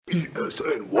ESNY.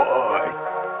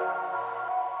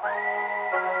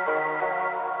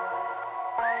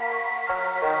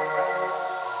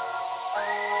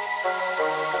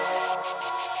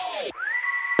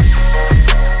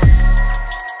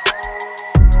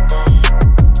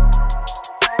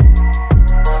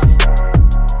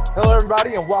 Hello,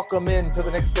 everybody, and welcome into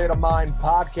the Knicks State of Mind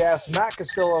podcast. Matt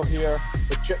Castillo here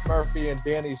with Chip Murphy and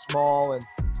Danny Small, and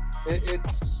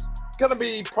it's going to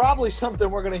be probably something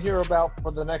we're going to hear about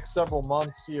for the next several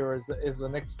months here is the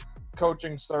Knicks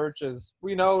coaching search. As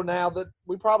we know now that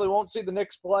we probably won't see the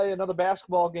Knicks play another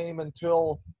basketball game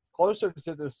until closer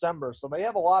to December, so they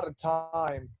have a lot of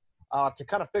time to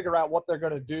kind of figure out what they're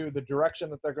going to do, the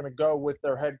direction that they're going to go with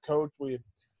their head coach. We've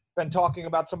been talking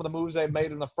about some of the moves they've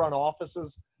made in the front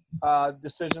offices.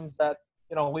 Decisions that,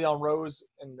 Leon Rose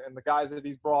and the guys that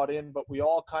he's brought in, but we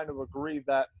all kind of agree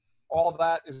that all of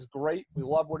that is great. We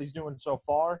love what he's doing so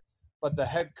far, but the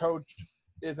head coach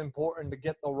is important to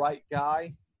get the right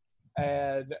guy.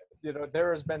 And,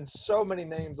 there has been so many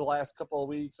names the last couple of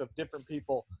weeks of different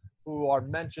people who are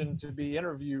mentioned to be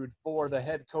interviewed for the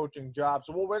head coaching job.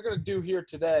 So what we're going to do here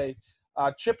today,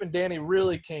 Chip and Danny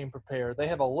really came prepared. They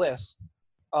have a list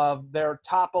of their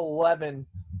top 11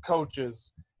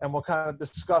 coaches, and we'll kind of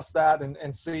discuss that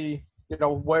and see,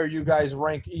 where you guys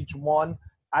rank each one.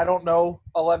 I don't know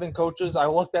 11 coaches. I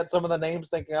looked at some of the names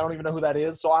thinking I don't even know who that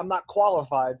is, so I'm not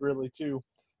qualified really to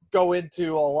go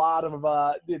into a lot of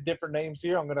the different names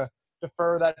here. I'm going to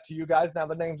defer that to you guys. Now,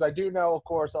 the names I do know, of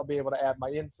course, I'll be able to add my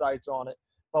insights on it.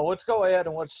 But let's go ahead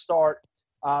and let's start,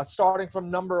 starting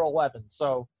from number 11.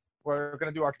 So we're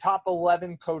going to do our top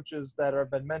 11 coaches that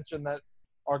have been mentioned that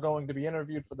are going to be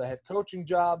interviewed for the head coaching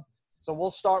job. So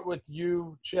we'll start with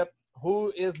you, Chip.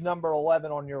 Who is number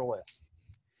 11 on your list?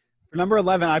 For number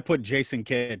 11, I put Jason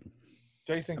Kidd.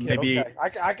 Jason Kidd, Maybe okay.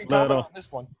 I can comment on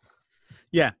this one.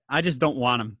 Yeah, I just don't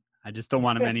want him. I just don't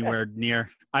want him anywhere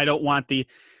near. I don't want the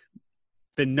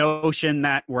notion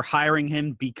that we're hiring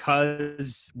him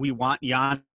because we want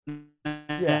Giannis.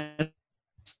 Yeah.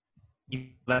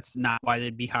 That's not why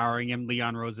they'd be hiring him.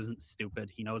 Leon Rose isn't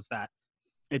stupid. He knows that.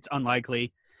 It's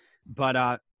unlikely.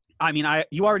 But,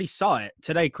 you already saw it.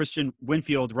 Today, Christian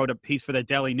Winfield wrote a piece for the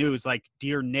Daily News like,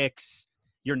 "Dear Knicks,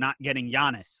 you're not getting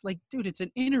Giannis." Like, dude, it's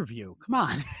an interview. Come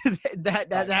on.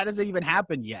 that hasn't even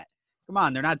happened yet. Come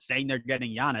on. They're not saying they're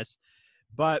getting Giannis.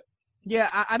 But, yeah,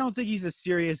 I don't think he's a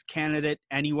serious candidate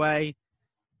anyway.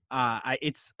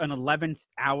 It's an 11th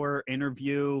hour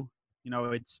interview.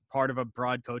 It's part of a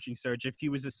broad coaching search. If he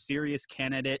was a serious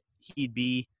candidate, he's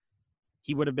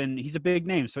a big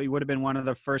name, so he would have been one of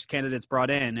the first candidates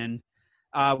brought in. And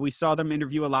we saw them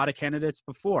interview a lot of candidates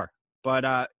before.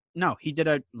 But, no, he did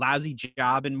a lousy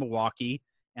job in Milwaukee,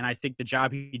 and I think the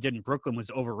job he did in Brooklyn was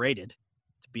overrated,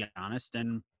 to be honest.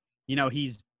 And,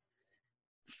 he's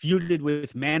feuded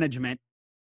with management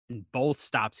in both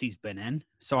stops he's been in.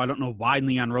 So I don't know why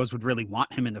Leon Rose would really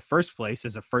want him in the first place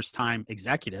as a first-time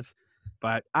executive.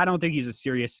 But I don't think he's a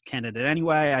serious candidate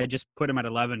anyway. I just put him at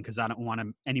 11 because I don't want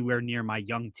him anywhere near my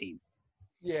young team.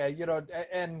 Yeah,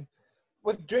 and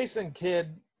with Jason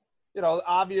Kidd,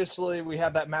 obviously we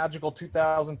had that magical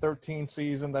 2013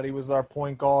 season that he was our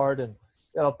point guard and,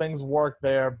 things worked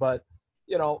there. But,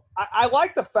 I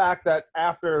like the fact that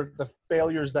after the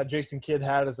failures that Jason Kidd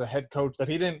had as a head coach, that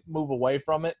he didn't move away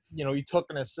from it. He took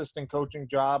an assistant coaching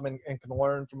job and can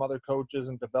learn from other coaches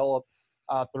and develop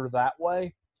through that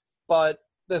way. But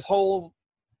this whole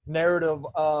narrative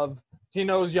of he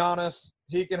knows Giannis,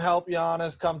 he can help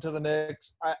Giannis come to the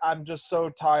Knicks. I'm just so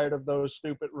tired of those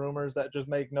stupid rumors that just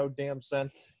make no damn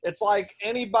sense. It's like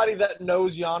anybody that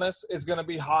knows Giannis is going to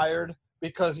be hired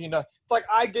because, it's like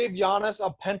I gave Giannis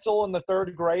a pencil in the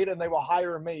third grade and they will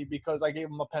hire me because I gave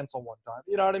him a pencil one time.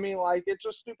 You know what I mean? Like, it's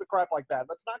just stupid crap like that.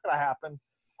 That's not going to happen.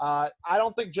 I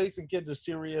don't think Jason Kidd's a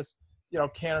serious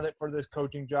candidate for this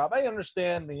coaching job. I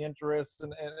understand the interest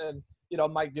and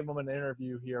might give him an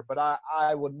interview here, but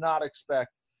I would not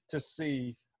expect to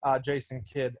see Jason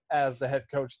Kidd as the head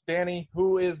coach. Danny,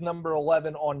 who is number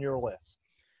 11 on your list?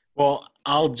 Well,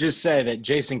 I'll just say that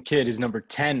Jason Kidd is number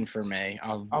 10 for me.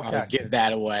 I'll give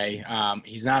that away.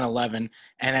 He's not 11.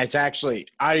 And it's actually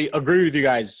 – I agree with you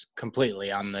guys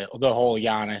completely on the whole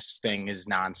Giannis thing is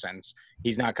nonsense.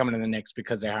 He's not coming to the Knicks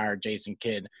because they hired Jason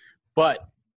Kidd. But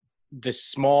the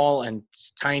small and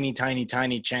tiny, tiny,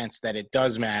 tiny chance that it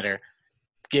does matter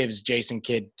gives Jason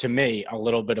Kidd, to me, a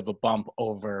little bit of a bump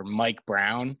over Mike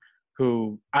Brown,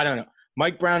 who – I don't know.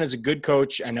 Mike Brown is a good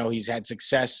coach. I know he's had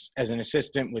success as an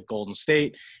assistant with Golden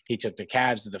State. He took the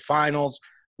Cavs to the finals.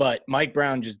 But Mike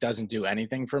Brown just doesn't do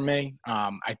anything for me.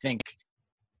 I think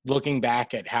looking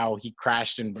back at how he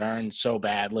crashed and burned so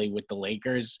badly with the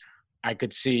Lakers, I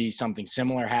could see something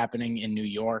similar happening in New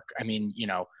York. I mean,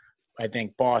 I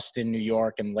think Boston, New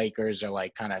York, and Lakers are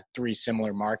like kind of three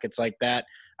similar markets like that.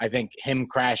 I think him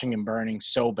crashing and burning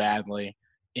so badly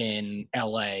in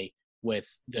LA with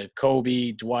the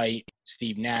Kobe, Dwight,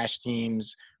 Steve Nash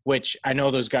teams, which I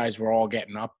know those guys were all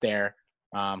getting up there.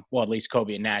 Well, at least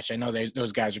Kobe and Nash. I know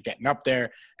those guys are getting up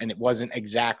there, and it wasn't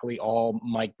exactly all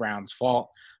Mike Brown's fault.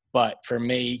 But for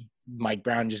me, Mike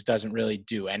Brown just doesn't really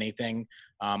do anything.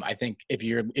 I think if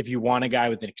you want a guy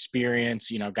with an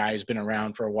experience, guy who's been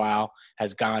around for a while,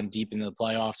 has gone deep into the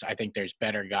playoffs, I think there's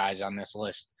better guys on this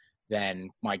list than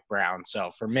Mike Brown.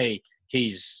 So for me,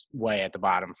 he's way at the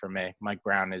bottom for me. Mike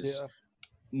Brown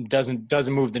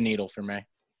doesn't move the needle for me.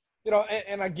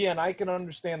 And again, I can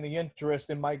understand the interest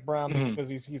in Mike Brown because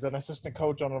he's an assistant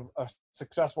coach on a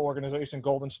successful organization,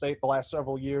 Golden State, the last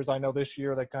several years. I know this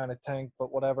year they kind of tanked,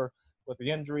 but whatever, with the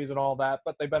injuries and all that.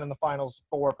 But they've been in the finals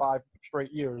 4 or 5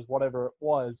 straight years, whatever it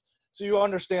was. So you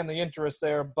understand the interest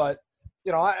there. But,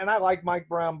 I like Mike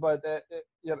Brown, but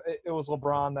it was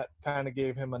LeBron that kind of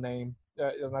gave him a name.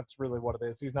 And that's really what it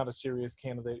is. He's not a serious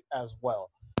candidate as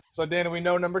well. So, Danny, we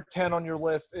know number 10 on your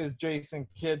list is Jason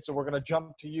Kidd. So we're going to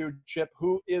jump to you, Chip.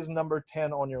 Who is number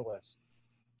 10 on your list?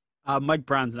 Mike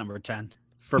Brown's number 10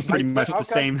 for pretty much the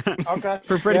same. Okay.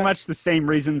 For pretty much the same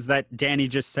reasons that Danny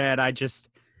just said.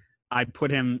 I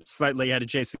put him slightly ahead of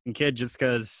Jason Kidd just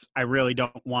because I really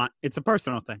don't want. It's a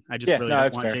personal thing. I just don't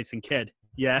want fair. Jason Kidd.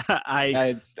 Yeah,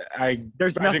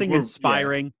 there's nothing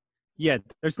inspiring. Yeah. Yeah,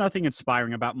 there's nothing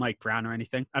inspiring about Mike Brown or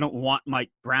anything. I don't want Mike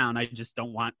Brown. I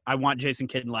want Jason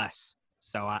Kidd less.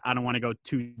 So I don't want to go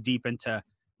too deep into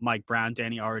Mike Brown.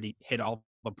 Danny already hit all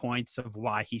the points of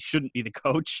why he shouldn't be the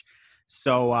coach.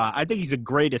 So I think he's a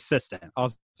great assistant.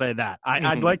 I'll say that.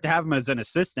 I'd like to have him as an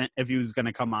assistant if he was going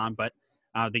to come on, but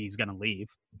I don't think he's going to leave.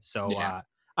 So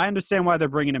I understand why they're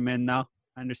bringing him in now.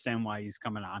 I understand why he's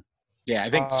coming on. Yeah, I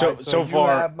think so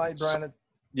far.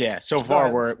 So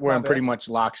far we're in pretty much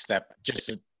lockstep.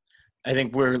 I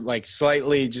think we're like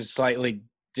slightly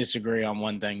disagree on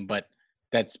one thing, but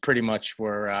that's pretty much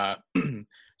where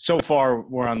so far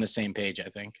we're on the same page, I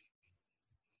think.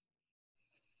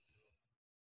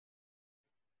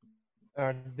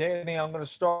 Danny, I'm going to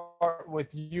start with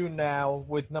you now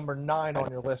with number 9 on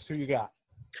your list. Who you got?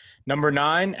 Number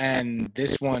 9, and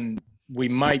this one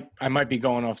I might be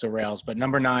going off the rails, but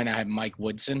number 9 I have Mike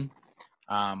Woodson.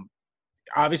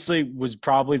 Obviously was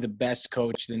probably the best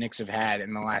coach the Knicks have had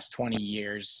in the last 20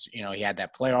 years. He had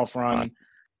that playoff run.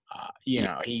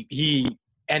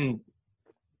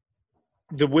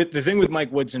 The thing with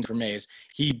Mike Woodson for me is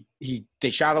they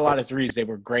shot a lot of threes. They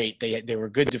were great. They were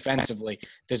good defensively.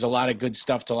 There's a lot of good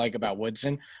stuff to like about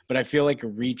Woodson, but I feel like a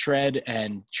retread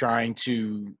and trying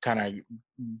to kind of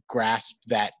grasp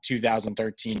that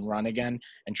 2013 run again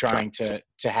and trying to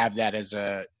have that as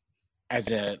a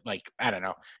like, I don't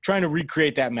know, trying to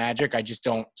recreate that magic. I just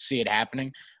don't see it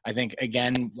happening. I think,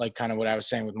 again, like kind of what I was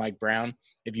saying with Mike Brown,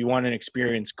 if you want an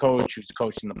experienced coach who's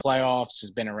coached in the playoffs, has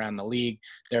been around the league,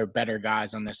 there are better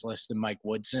guys on this list than Mike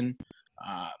Woodson.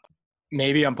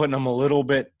 Maybe I'm putting him a little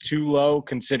bit too low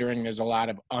considering there's a lot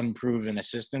of unproven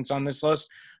assistants on this list.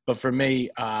 But for me,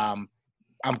 I'm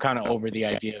kind of over the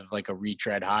idea of like a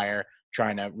retread hire,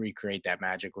 trying to recreate that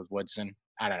magic with Woodson.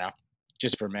 I don't know,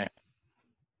 just for me.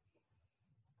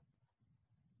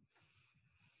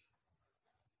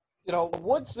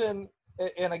 Woodson,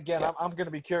 and again, I'm going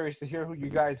to be curious to hear who you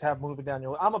guys have moving down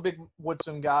your list. I'm a big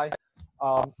Woodson guy.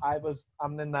 I'm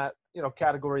in that,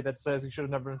 category that says he should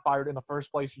have never been fired in the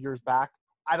first place years back.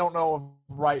 I don't know if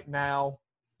right now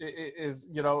is,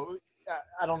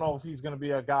 I don't know if he's going to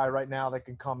be a guy right now that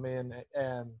can come in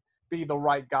and be the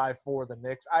right guy for the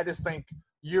Knicks. I just think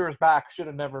years back should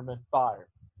have never been fired.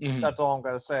 Mm-hmm. That's all I'm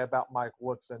going to say about Mike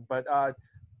Woodson. But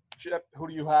Chip, who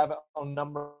do you have on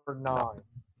number 9?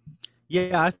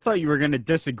 Yeah, I thought you were going to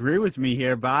disagree with me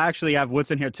here, but I actually have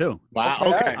Woodson here too. Wow.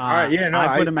 Okay. All right. Yeah. No,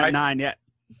 I put him at 9. Yeah.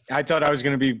 I thought I was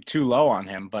going to be too low on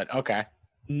him, but okay.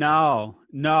 No.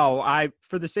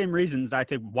 For the same reasons, I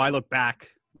think why look back?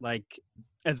 Like,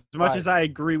 as much as I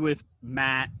agree with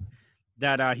Matt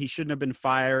that he shouldn't have been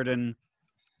fired, and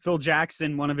Phil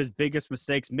Jackson, one of his biggest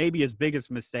mistakes, maybe his biggest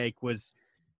mistake, was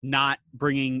not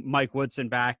bringing Mike Woodson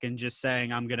back and just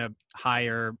saying, I'm going to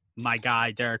hire my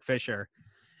guy, Derek Fisher.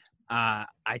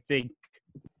 I think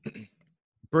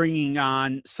bringing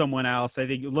on someone else, I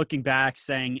think looking back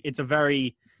saying it's a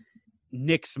very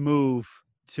Knicks move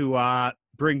to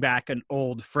bring back an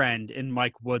old friend in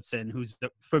Mike Woodson, who's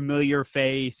the familiar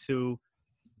face, who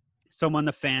someone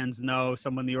the fans know,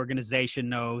 someone the organization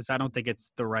knows. I don't think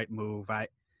it's the right move. I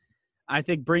I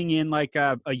think bringing in like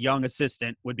a young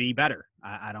assistant would be better.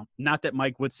 I don't, not that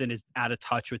Mike Woodson is out of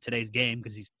touch with today's game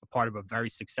because he's a part of a very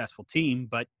successful team,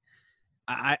 but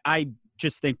I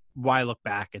just think why look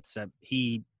back? It's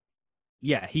he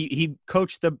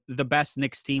coached the best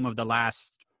Knicks team of the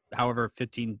last however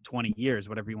 15, 20 years,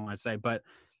 whatever you want to say. But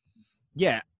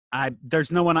yeah,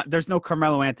 there's no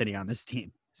Carmelo Anthony on this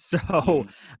team. So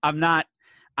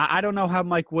I don't know how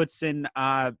Mike Woodson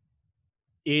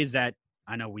is at,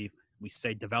 I know we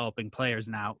say developing players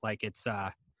now, like it's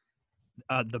the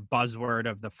buzzword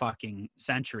of the fucking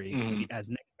century. As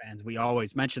Knicks fans, we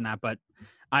always mention that, but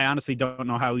I honestly don't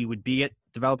know how he would be at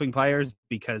developing players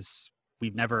because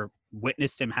we've never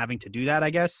witnessed him having to do that. I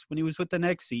guess when he was with the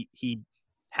Knicks, he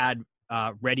had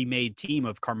a ready-made team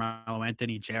of Carmelo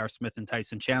Anthony, J.R. Smith, and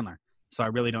Tyson Chandler. So I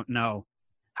really don't know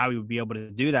how he would be able to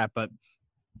do that. But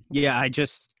yeah,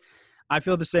 I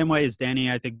feel the same way as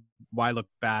Danny. I think why look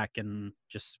back and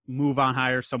just move on,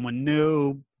 hire someone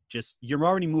new. Just you're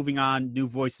already moving on, new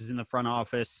voices in the front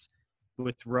office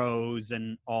with Rose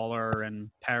and Aller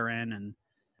and Perrin, and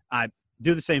I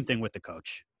do the same thing with the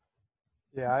coach.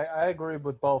 Yeah, I agree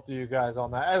with both of you guys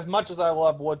on that. As much as I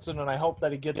love Woodson, and I hope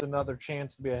that he gets another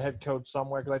chance to be a head coach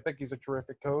somewhere, because I think he's a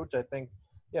terrific coach. I think,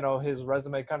 his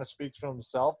resume kind of speaks for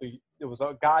himself. It was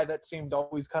a guy that seemed to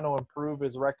always kind of improve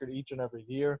his record each and every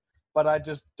year. But I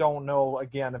just don't know,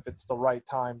 again, if it's the right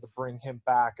time to bring him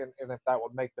back and if that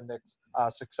would make the Knicks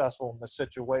successful in the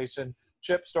situation.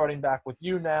 Chip, starting back with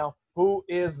you now, who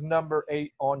is number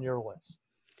 8 on your list?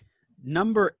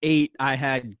 Number 8, I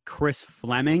had Chris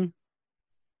Fleming.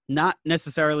 Not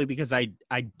necessarily because I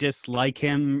dislike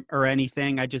him or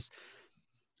anything. I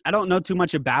don't know too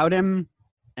much about him.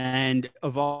 And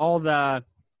of all the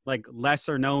like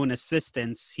lesser known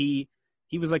assistants, he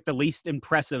was like the least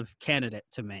impressive candidate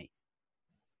to me.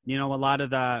 A lot of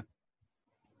the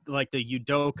like the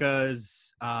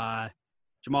Udokas,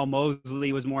 Jamal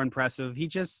Mosley was more impressive. He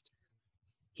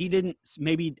didn't,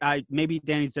 maybe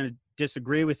Danny's going to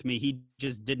disagree with me. He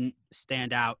just didn't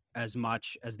stand out as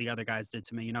much as the other guys did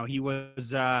to me. He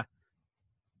was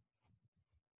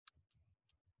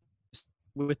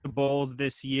with the Bulls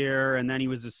this year, and then he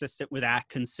was assistant with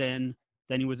Atkinson.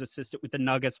 Then he was assistant with the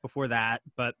Nuggets before that.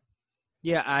 But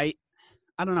yeah, I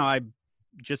don't know. I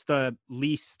just the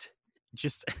least,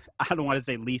 I don't want to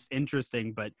say least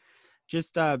interesting, but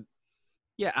just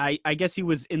yeah, I guess he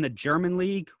was in the German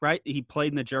league, right? He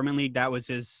played in the German league. That was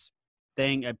his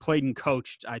thing. I played and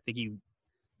coached. I think he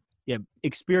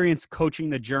experienced coaching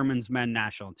the Germans men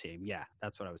national team. Yeah,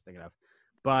 that's what I was thinking of.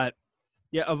 But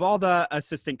yeah, of all the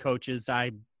assistant coaches,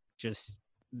 of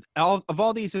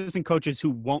all the assistant coaches who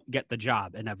won't get the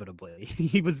job inevitably,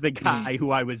 he was the guy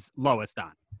who I was lowest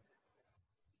on.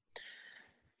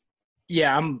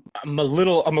 Yeah, I'm a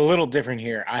little different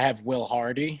here. I have Will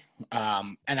Hardy,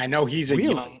 and I know he's a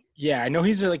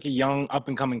young up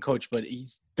and coming coach, but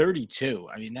he's 32.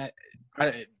 I mean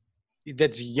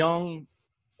that's young,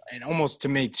 and almost to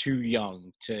me too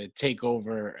young to take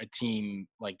over a team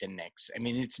like the Knicks. I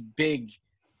mean, it's big.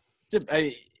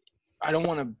 I don't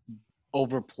want to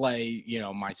overplay,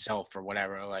 myself or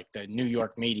whatever, like the New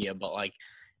York media, but like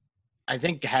I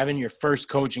think having your first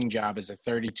coaching job as a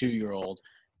 32-year-old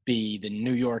be the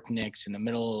New York Knicks in the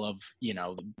middle of,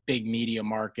 the big media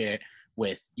market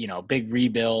with, big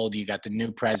rebuild. You got the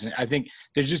new president. I think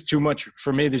there's just too much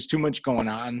for me. There's too much going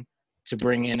on to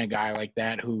bring in a guy like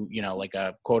that who, like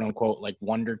a quote unquote, like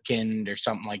wonderkind or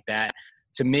something like that.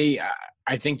 To me,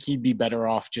 I think he'd be better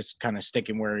off just kind of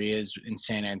sticking where he is in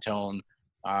San Antonio,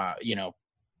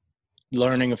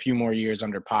 learning a few more years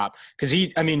under Pop. Because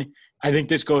I think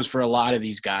this goes for a lot of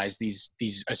these guys,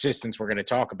 these assistants we're going to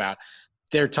talk about.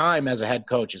 Their time as a head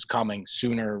coach is coming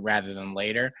sooner rather than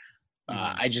later.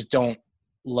 I just don't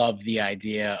love the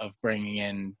idea of bringing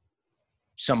in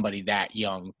somebody that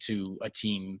young to a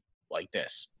team like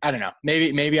this. I don't know.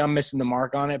 Maybe I'm missing the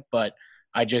mark on it, but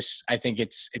I think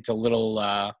it's a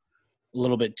little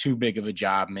bit too big of a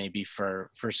job maybe for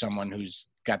someone who's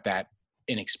got that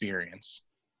inexperience.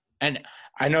 And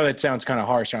I know that sounds kind of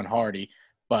harsh on Hardy,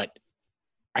 but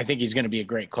I think he's going to be a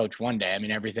great coach one day. I mean,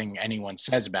 everything anyone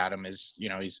says about him is,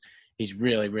 he's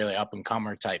really, really up and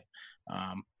comer type.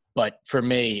 But for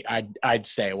me, I'd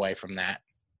stay away from that.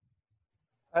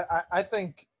 I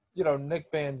think, Knicks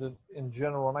fans in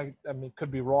general, and I mean,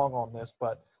 could be wrong on this,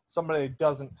 but somebody that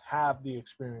doesn't have the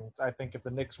experience, I think if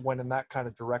the Knicks went in that kind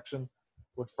of direction,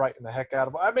 would frighten the heck out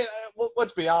of them. I mean,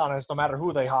 let's be honest, no matter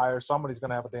who they hire, somebody's going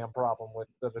to have a damn problem with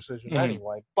the decision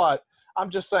anyway. But I'm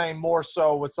just saying more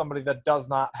so with somebody that does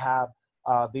not have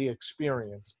the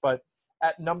experience. But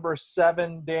at number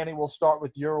 7, Danny, we'll start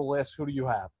with your list. Who do you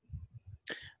have?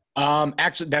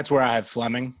 Actually, that's where I have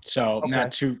Fleming. So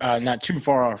Okay. not too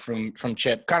far off from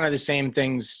Chip. Kind of the same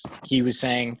things he was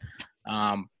saying.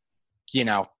 You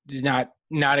know,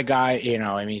 not a guy. You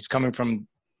know, I mean, he's coming from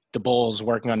the Bulls,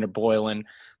 working under Boylen.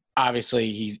 Obviously,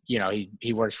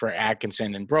 he works for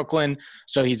Atkinson in Brooklyn,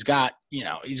 so he's got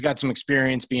some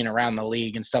experience being around the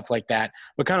league and stuff like that.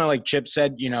 But kind of like Chip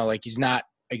said, like he's not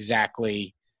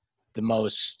exactly the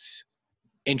most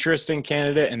interesting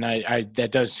candidate, and I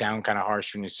that does sound kind of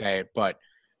harsh when you say it, but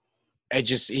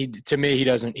to me he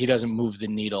doesn't move the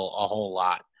needle a whole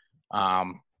lot.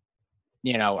 I'm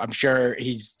sure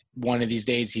he's one of these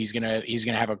days he's gonna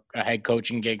have a head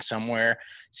coaching gig somewhere.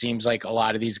 Seems like a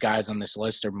lot of these guys on this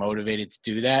list are motivated to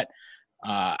do that.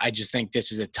 I just think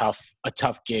this is a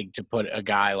tough gig to put a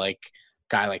guy like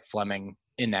Fleming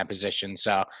in that position.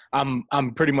 So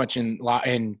I'm pretty much in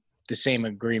the same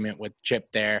agreement with Chip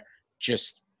there.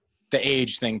 Just the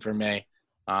age thing for me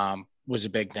was a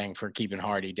big thing for keeping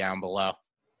Hardy down below.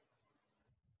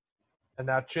 And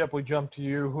now, Chip, we jump to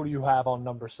you. Who do you have on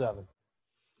number 7?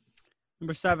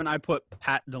 Number 7, I put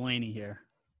Pat Delaney here.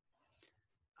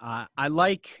 I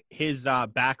like his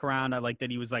background. I like that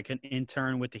he was like an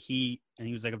intern with the Heat, and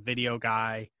he was like a video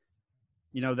guy.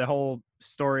 The whole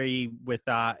story with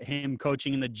him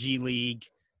coaching in the G League,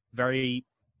 very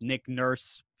Nick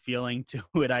Nurse feeling to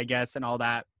it, I guess, and all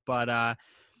that. But,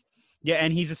 yeah,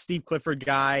 and he's a Steve Clifford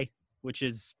guy, which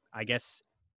is, I guess,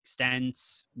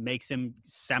 makes him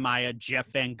semi a Jeff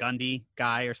Van Gundy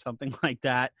guy or something like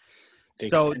that.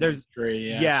 So there's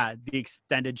the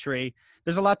extended tree.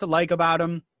 There's a lot to like about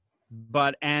him,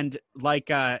 and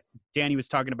like Danny was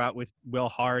talking about with Will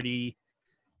Hardy,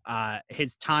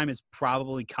 his time is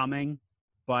probably coming,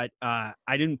 but I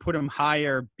didn't put him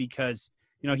higher because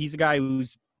he's a guy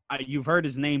who's you've heard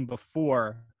his name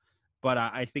before, but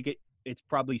I think it's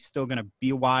probably still going to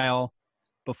be a while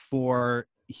before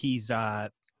he's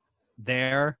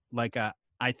there. Like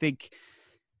I think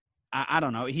I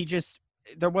don't know.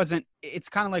 It's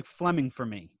kind of like Fleming for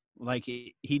me. Like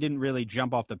he didn't really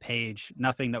jump off the page.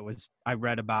 Nothing that I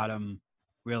read about him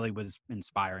really was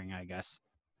inspiring, I guess.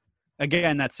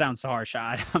 Again, that sounds harsh.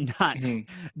 I'm not. Mm-hmm.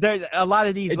 There's a lot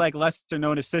of these like lesser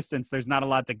known assistants. There's not a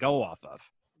lot to go off of.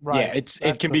 Right. Yeah,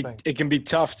 it can be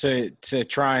tough to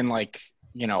try and like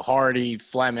Hardy,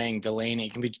 Fleming, Delaney.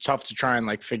 It can be tough to try and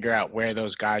like figure out where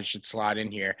those guys should slot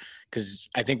in here, because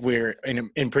I think we're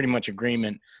in pretty much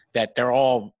agreement that they're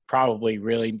all probably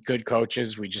really good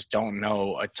coaches. We just don't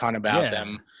know a ton about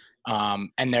them,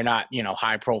 and they're not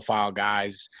high profile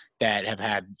guys that have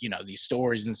had these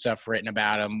stories and stuff written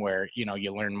about them where you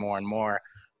learn more and more.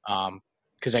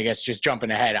 Because I guess just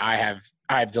jumping ahead, I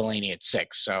have Delaney at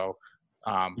 6, so.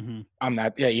 I'm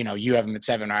not, you have him at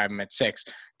 7, I have him at 6.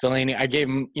 Delaney, I gave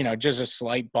him, just a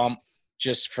slight bump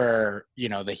just for,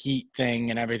 the Heat thing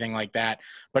and everything like that.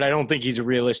 But I don't think he's a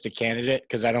realistic candidate,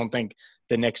 because I don't think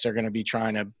the Knicks are going to be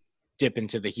trying to dip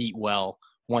into the Heat well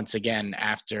once again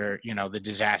after, the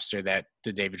disaster that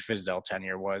the David Fizdale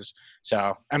tenure was.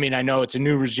 So, I mean, I know it's a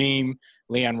new regime.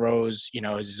 Leon Rose,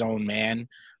 is his own man.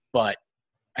 But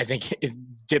I think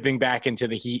dipping back into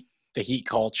the Heat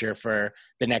culture for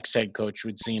the next head coach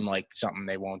would seem like something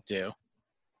they won't do.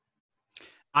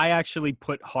 I actually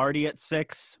put Hardy at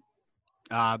 6.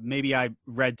 Maybe I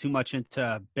read too much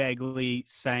into Bagley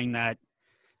saying that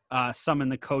some in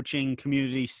the coaching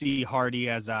community see Hardy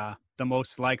as the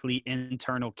most likely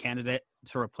internal candidate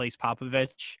to replace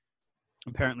Popovich.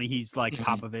 Apparently he's like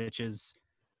Popovich is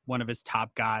one of his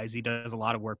top guys. He does a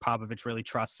lot of work. Popovich really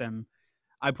trusts him.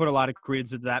 I put a lot of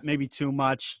credence into that, maybe too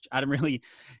much. I don't really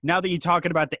 – now that you're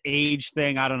talking about the age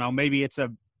thing, I don't know. Maybe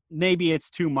it's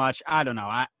too much. I don't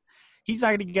know. He's not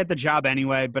going to get the job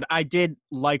anyway, but I did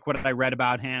like what I read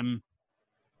about him,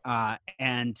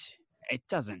 and it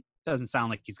doesn't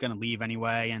sound like he's going to leave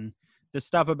anyway. And the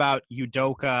stuff about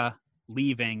Udoka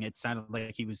leaving, it sounded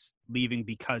like he was leaving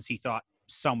because he thought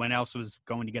someone else was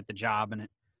going to get the job, and it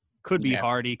could be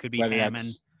Hardy, could be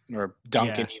Hammond. Or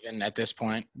Duncan even at this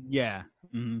point. Yeah.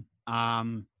 Mm-hmm.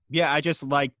 I just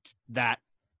liked that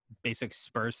basic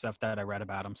Spurs stuff that I read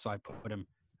about him, so I put him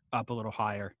up a little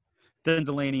higher than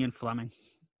Delaney and Fleming.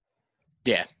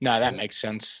 Yeah, no, that makes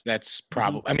sense. That's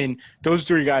probably I mean, those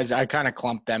 3 guys, I kind of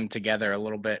clumped them together a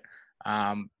little bit.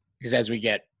 Because as we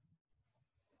get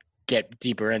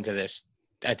deeper into this,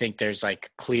 I think there's like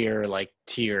clear like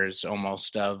tiers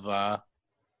almost of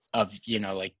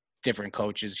like different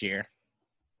coaches here.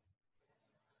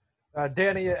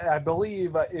 Danny, I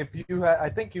believe I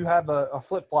think you have a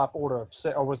flip-flop order of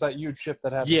 6, or was that you, Chip,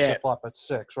 that had the flip-flop at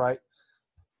 6, right?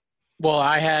 Well,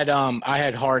 I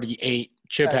had Hardy 8,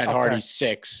 Chip had Hardy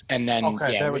 6, and then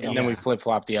we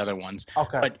flip-flop the other ones.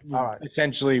 Okay, but all right.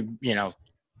 Essentially,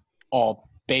 all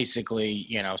basically,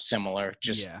 similar,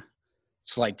 just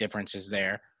slight differences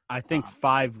there. I think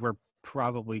 5 we're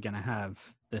probably going to have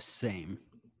the same.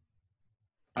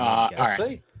 Let's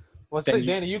see. Let's see.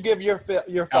 Danny, you give your 5.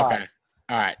 Okay. All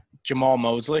right. Jamal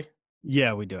Mosley.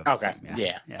 Yeah, we do. Okay.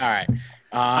 Yeah. All right.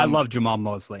 I love Jamal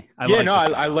Mosley.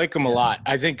 I like him a lot.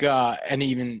 I think, and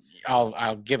even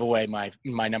I'll give away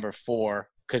my number 4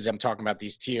 because I'm talking about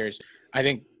these tiers. I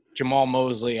think Jamal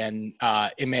Mosley and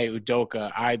Ime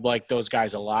Udoka, I like those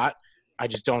guys a lot. I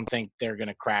just don't think they're going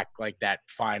to crack like that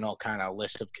final kind of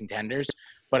list of contenders.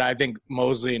 But I think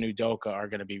Mosley and Udoka are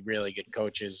going to be really good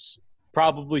coaches,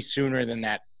 probably sooner than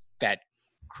that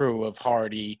crew of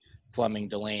Hardy, Fleming,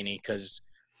 Delaney, because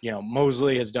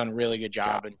Mosley has done a really good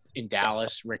job in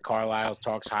Dallas. Rick Carlisle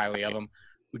talks highly of him.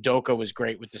 Udoka was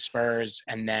great with the Spurs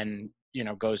and then,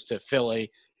 goes to Philly,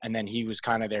 and then he was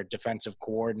kind of their defensive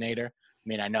coordinator. I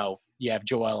mean, I know you have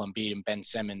Joel Embiid and Ben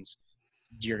Simmons.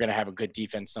 You're going to have a good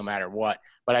defense no matter what.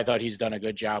 But I thought he's done a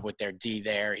good job with their D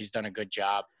there. He's done a good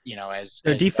job,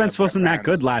 Their defense wasn't that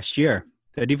good last year.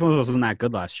 Their defense wasn't that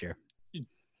good last year.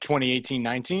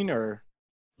 2018-19 or?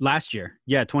 Last year,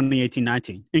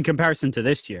 2018-19. In comparison to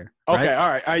this year, right? Okay, all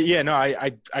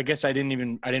right. I guess I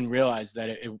didn't realize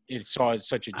that it saw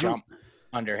such a jump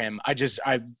under him.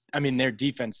 I mean, their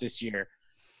defense this year,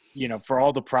 for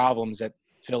all the problems that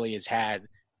Philly has had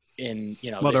in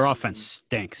their offense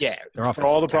stinks. Yeah, for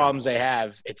all the problems they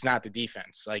have, it's not the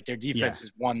defense. Like their defense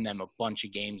has won them a bunch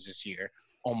of games this year,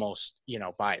 almost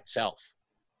by itself.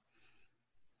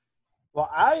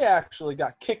 Well, I actually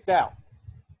got kicked out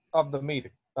of the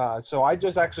meeting. So I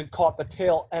just actually caught the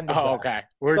tail end of that. Okay.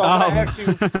 So I'm going to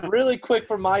ask you really quick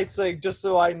for my sake, just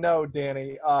so I know,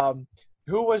 Danny.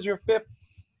 Who was your fifth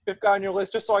guy on your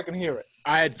list, just so I can hear it?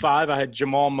 I had 5. I had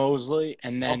Jamal Mosley,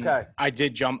 and then I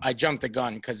jumped the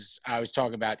gun because I was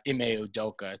talking about Ime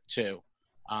Udoka too,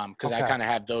 because I kind of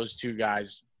had those two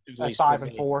guys at least 5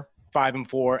 and 4. 5 and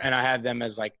 4, and I had them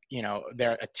as like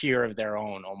they're a tier of their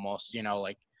own almost.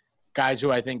 Like guys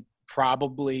who I think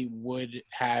probably would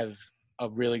have a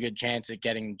really good chance at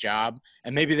getting a job,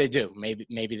 and maybe they do.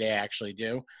 Maybe they actually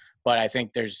do, but I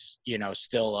think there's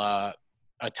still a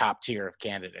top tier of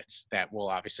candidates that we'll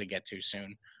obviously get to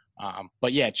soon.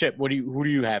 But yeah, Chip, who do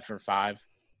you have for 5?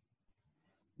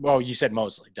 Well, you said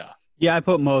Mosley, duh. Yeah, I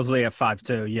put Mosley at 5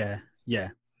 too. Yeah.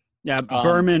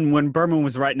 Berman, when Berman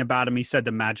was writing about him, he said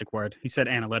the magic word. He said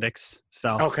analytics.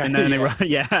 So okay, and then they wrote,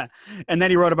 and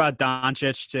then he wrote about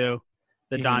Doncic too,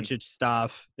 the Doncic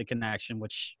stuff, the connection,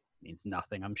 which means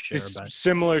nothing, I'm sure. It's but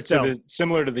similar to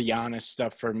the Giannis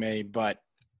stuff for me, but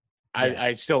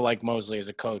I still like Mosley as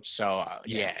a coach. So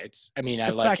it's. I mean, I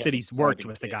like the fact that he's worked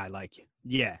with a guy like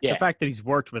the fact that he's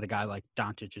worked with a guy like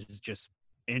Doncic is just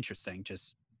interesting.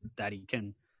 Just that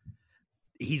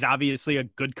he's obviously a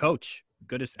good coach,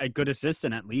 a good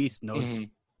assistant at least, knows,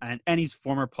 and he's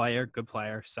former player, good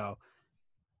player. So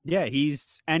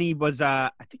he was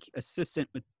I think assistant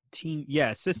with Team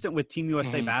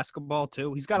USA basketball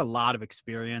too. He's got a lot of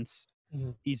experience.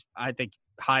 He's, I think,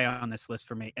 high on this list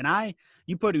for me. And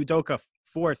you put Udoka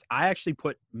 4th. I actually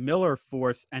put Miller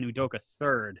 4th and Udoka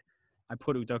 3rd. I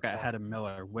put Udoka ahead of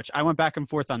Miller, which I went back and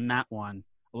forth on that one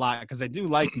a lot because I do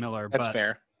like Miller. That's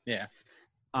fair. Yeah.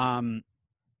 I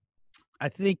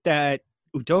think that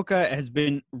Udoka has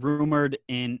been rumored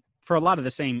for a lot of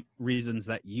the same reasons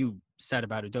that you said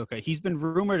about Udoka. He's been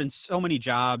rumored in so many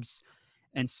jobs.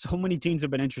 And so many teams have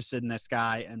been interested in this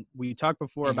guy. And we talked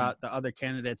before about the other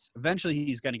candidates. Eventually,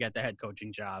 he's going to get the head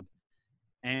coaching job.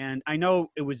 And I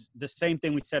know it was the same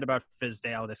thing we said about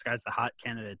Fizdale. This guy's the hot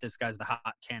candidate. This guy's the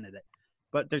hot candidate.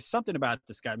 But there's something about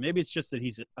this guy. Maybe it's just that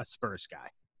he's a Spurs guy.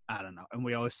 I don't know. And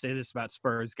we always say this about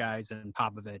Spurs guys and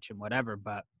Popovich and whatever.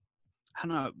 But I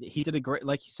don't know. He did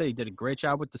like you said, he did a great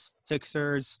job with the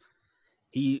Sixers.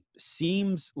 He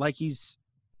seems like he's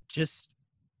just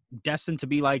destined to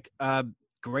be like a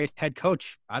great head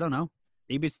coach. I don't know.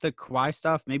 Maybe it's the Kawhi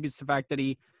stuff. Maybe it's the fact that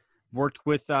he worked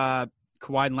with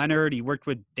Kawhi Leonard. He worked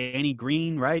with Danny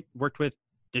Green, right? Worked with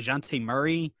DeJounte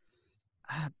Murray.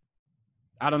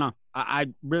 I don't know.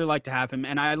 I'd really like to have him.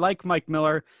 And I like Mike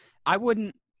Miller. I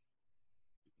wouldn't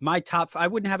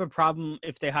have a problem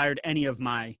if they hired any of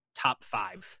my top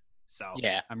 5. So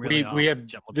yeah, I'm really we have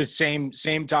the same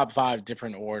top 5,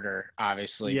 different order,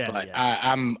 obviously.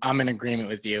 I'm in agreement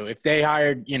with you. If they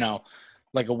hired,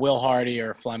 like a Will Hardy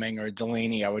or a Fleming or a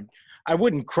Delaney, I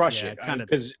wouldn't crush it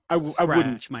because I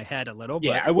wouldn't my head a little.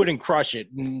 Yeah, but. I wouldn't crush it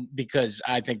because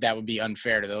I think that would be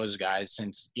unfair to those guys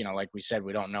since, like we said,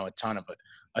 we don't know a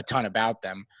ton about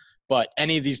them. But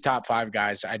any of these top 5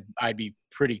 guys, I'd be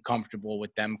pretty comfortable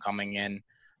with them coming in.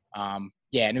 And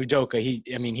Udoka,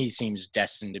 he seems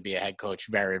destined to be a head coach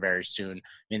very, very soon. I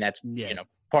mean, that's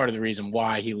part of the reason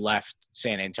why he left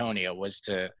San Antonio was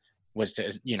to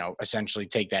essentially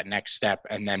take that next step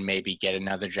and then maybe get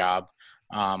another job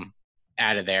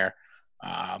out of there.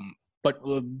 But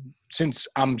since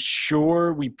I'm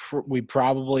sure we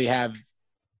probably have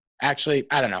 – actually,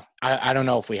 I don't know. I don't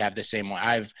know if we have the same one.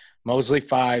 I have Mosley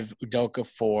 5, Udoka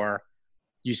 4.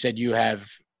 You said you have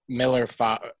Miller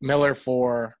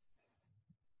 4,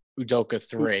 Udoka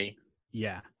 3.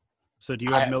 Yeah. So do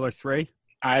you have Miller 3?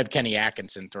 I have Kenny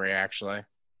Atkinson 3, actually.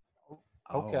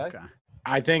 Okay.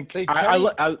 I think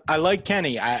I like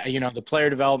Kenny. The player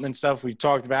development stuff, we've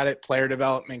talked about it. Player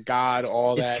development, God,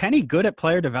 all that. Is Kenny good at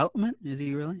player development? Is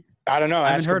he really? I don't know.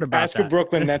 I haven't heard about that. Ask a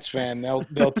Brooklyn Nets fan.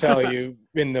 They'll tell you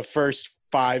in the first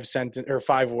 5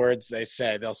 words they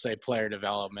say, they'll say player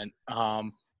development.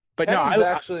 But Kenny's no,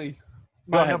 actually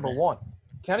my number one.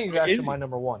 Kenny's actually my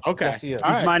number one. Okay. Yes, he is.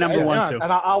 He's my number one too.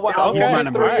 And I'll he's my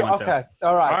number one too. Okay.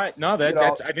 All right. All right. No,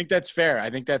 I think that's fair. I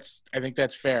think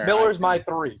that's fair. Miller's my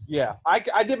 3. Yeah.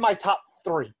 I did my top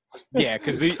 3. Yeah,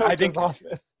 because I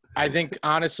think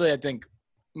honestly,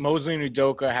 Mosley and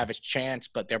Udoka have a chance,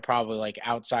 but they're probably like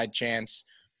outside chance.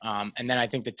 And then I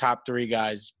think the top 3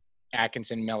 guys,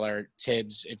 Atkinson, Miller,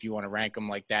 Tibbs, if you want to rank them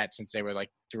like that, since they were like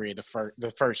 3 of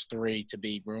the first 3 to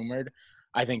be rumored,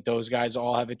 I think those guys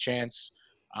all have a chance.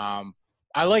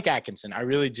 I like Atkinson, I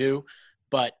really do,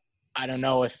 but I don't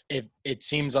know if it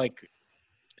seems like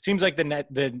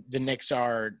the Knicks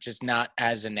are just not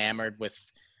as enamored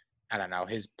with, I don't know,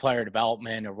 his player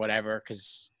development or whatever.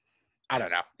 Because I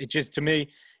don't know, it just, to me,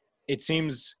 it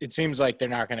seems like they're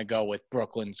not going to go with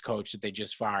Brooklyn's coach that they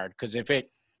just fired. Because if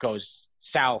it goes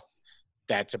south,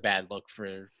 that's a bad look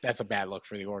for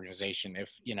the organization.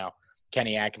 If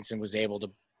Kenny Atkinson was able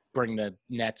to bring the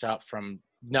Nets up from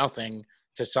nothing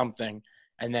to something,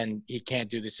 and then he can't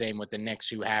do the same with the Knicks,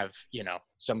 who have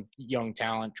some young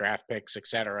talent, draft picks,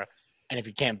 etc. And if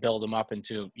you can't build them up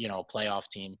into a playoff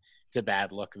team, it's a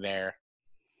bad look there.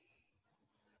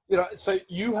 So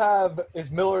you have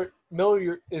Miller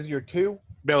is your 2?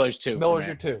 Miller's 2. Miller's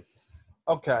your 2.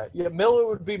 Okay. Yeah, Miller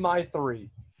would be my 3,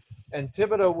 and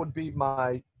Thibodeau would be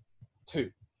my 2.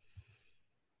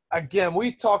 Again,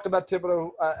 we talked about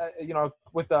Thibodeau,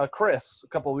 with Chris a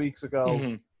couple of weeks ago.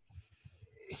 Mm-hmm.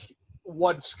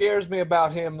 What scares me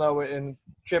about him, though, and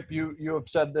Chip, you have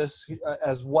said this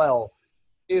as well,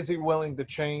 is he willing to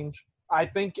change? I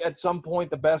think at some point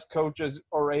the best coaches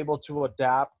are able to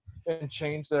adapt and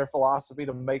change their philosophy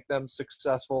to make them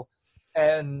successful.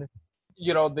 And,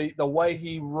 the way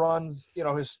he runs,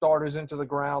 his starters into the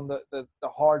ground, the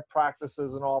hard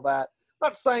practices and all that.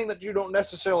 Not saying that you don't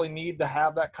necessarily need to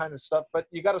have that kind of stuff, but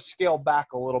you got to scale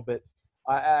back a little bit.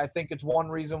 I think it's one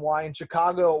reason why in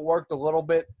Chicago it worked a little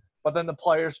bit, but then the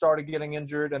players started getting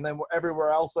injured, and then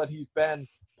everywhere else that he's been,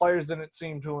 players didn't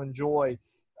seem to enjoy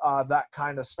that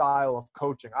kind of style of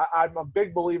coaching. I'm a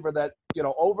big believer that,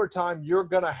 over time you're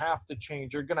going to have to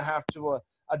change. You're going to have to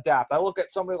adapt. I look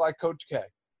at somebody like Coach K,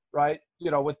 right?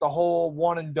 With the whole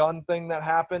one and done thing that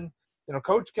happened.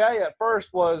 Coach K at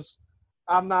first was,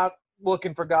 I'm not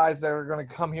looking for guys that are going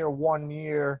to come here 1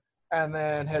 year and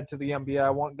then head to the NBA.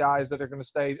 I want guys that are going to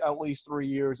stay at least 3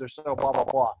 years or so, blah, blah,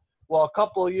 blah. Well, a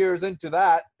couple of years into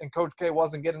that, and Coach K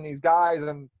wasn't getting these guys,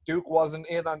 and Duke wasn't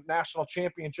in a national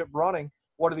championship running,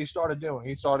 what did he start doing?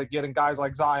 He started getting guys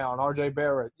like Zion, R.J.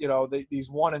 Barrett, these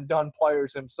one-and-done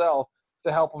players himself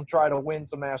to help him try to win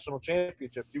some national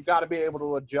championships. You've got to be able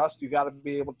to adjust. You've got to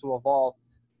be able to evolve.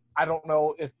 I don't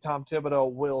know if Tom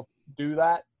Thibodeau will do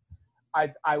that.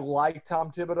 I like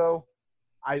Tom Thibodeau.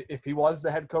 If he was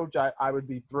the head coach, I would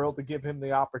be thrilled to give him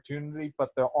the opportunity, but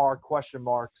there are question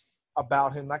marks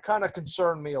about him that kind of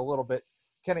concern me a little bit.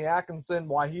 Kenny Atkinson,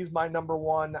 why he's my number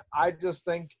 1, I just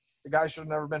think the guy should have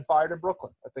never been fired in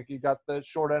Brooklyn. I think he got the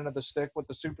short end of the stick with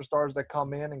the superstars that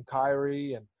come in, and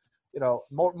Kyrie, and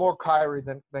more Kyrie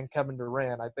than Kevin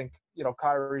Durant. I think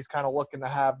Kyrie's kind of looking to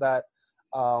have that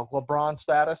LeBron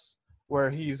status where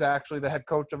he's actually the head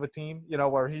coach of a team,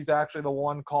 where he's actually the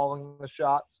one calling the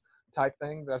shots type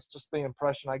thing. That's just the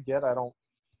impression I get. I don't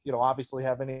obviously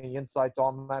have any insights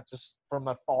on that. Just from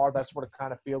afar, that's what it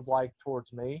kind of feels like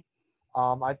towards me.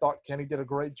 I thought Kenny did a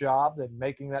great job in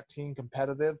making that team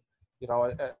competitive.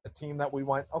 A team that we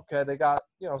went, okay, they got,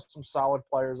 some solid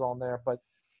players on there, but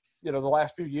the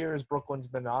last few years, Brooklyn's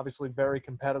been obviously very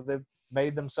competitive,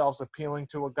 made themselves appealing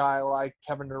to a guy like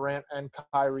Kevin Durant and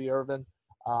Kyrie Irving.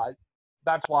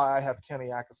 That's why I have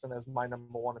Kenny Atkinson as my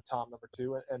number 1 and Tom number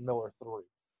 2 and Miller 3.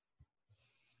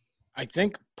 I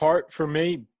think part for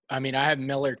me, I mean, I have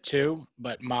Miller too,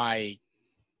 but my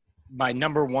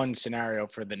number 1 scenario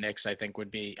for the Knicks, I think,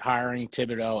 would be hiring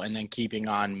Thibodeau and then keeping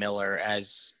on Miller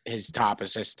as his top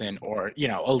assistant or,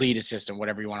 elite assistant,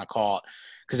 whatever you want to call it.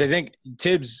 Because I think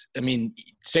Tibbs, I mean,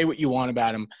 say what you want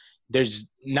about him, there's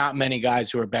not many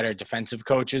guys who are better defensive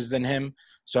coaches than him.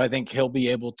 So I think he'll be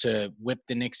able to whip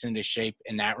the Knicks into shape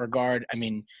in that regard. I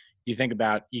mean, you think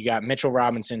about, you got Mitchell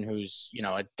Robinson, who's,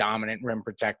 a dominant rim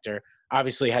protector,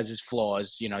 obviously has his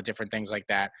flaws, different things like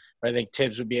that. But I think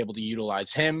Tibbs would be able to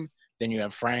utilize him. Then you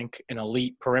have Frank, an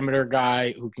elite perimeter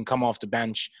guy who can come off the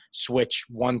bench, switch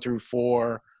 1 through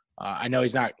 4. I know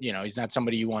he's not, he's not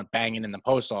somebody you want banging in the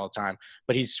post all the time,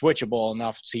 but he's switchable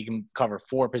enough so he can cover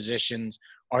 4 positions.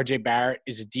 RJ Barrett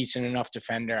is a decent enough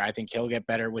defender. I think he'll get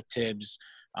better with Tibbs.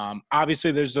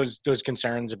 Obviously, there's those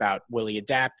concerns about will he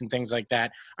adapt and things like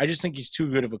that. I just think he's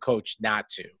too good of a coach not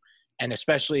to. And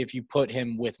especially if you put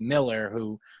him with Miller,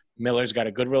 who Miller's got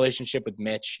a good relationship with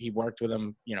Mitch. He worked with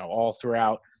him, all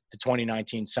throughout the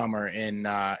 2019 summer in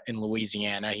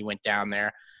Louisiana. He went down there.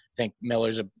 I think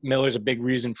Miller's a big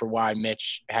reason for why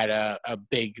Mitch had a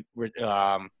big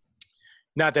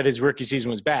not that his rookie season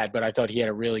was bad, but I thought he had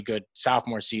a really good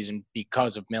sophomore season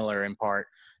because of Miller in part.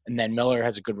 And then Miller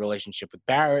has a good relationship with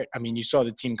Barrett. I mean, you saw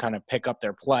the team kind of pick up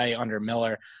their play under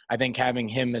Miller. I think having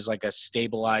him as like a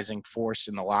stabilizing force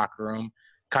in the locker room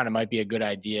kind of might be a good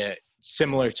idea,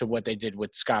 similar to what they did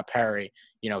with Scott Perry,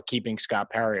 keeping Scott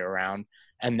Perry around.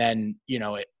 And then,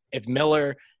 if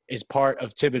Miller is part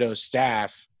of Thibodeau's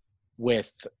staff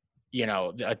with,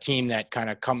 a team that kind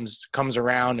of comes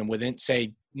around and within,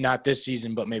 say, not this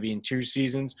season, but maybe in 2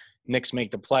 seasons, Knicks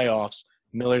make the playoffs,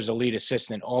 Miller's a lead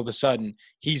assistant, all of a sudden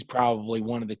he's probably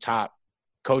one of the top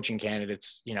coaching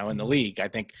candidates, in the league. I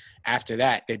think after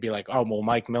that, they'd be like, oh, well,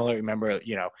 Mike Miller, remember,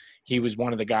 he was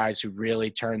one of the guys who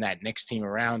really turned that Knicks team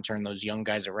around, turned those young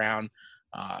guys around.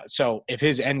 So if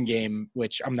his end game,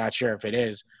 which I'm not sure if it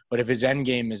is, but if his end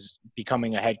game is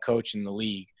becoming a head coach in the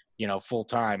league, full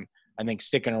time, I think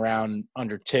sticking around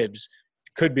under Tibbs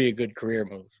could be a good career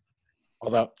move.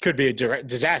 Although it could be a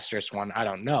disastrous one. I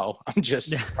don't know.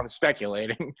 I'm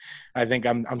speculating. I think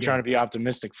I'm trying to be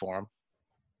optimistic for him.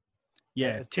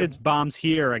 Yeah, Tibbs bombs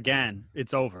here again.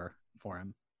 It's over for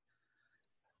him.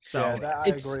 So I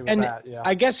agree with that. Yeah,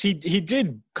 I guess he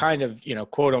did kind of,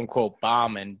 quote unquote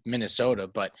bomb in Minnesota,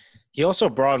 but he also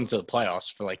brought him to the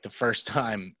playoffs for like the first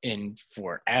time in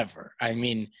forever. I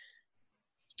mean,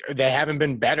 they haven't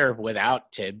been better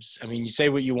without Tibbs. I mean, you say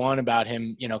what you want about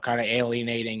him, kind of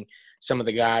alienating some of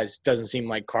the guys. Doesn't seem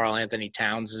like Karl Anthony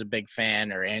Towns is a big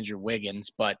fan or Andrew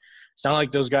Wiggins, but it's not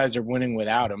like those guys are winning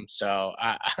without him. So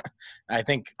I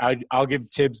think I'll give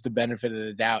Tibbs the benefit of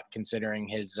the doubt considering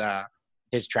his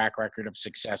track record of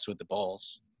success with the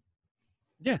Bulls.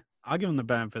 Yeah, I'll give him the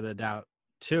benefit of the doubt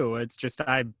too. It's just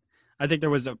I think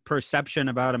there was a perception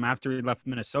about him after he left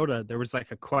Minnesota. There was like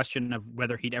a question of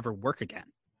whether he'd ever work again.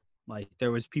 Like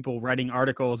there was people writing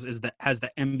articles, has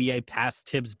the NBA passed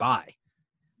Tibbs by?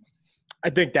 I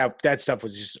think that stuff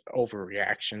was just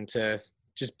overreaction to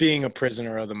just being a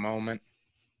prisoner of the moment.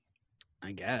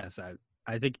 I guess.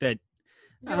 I think that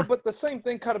yeah, but the same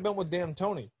thing could have been with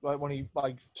D'Antoni, like when he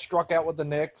struck out with the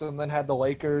Knicks and then had the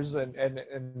Lakers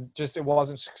and just it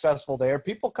wasn't successful there.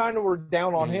 People kind of were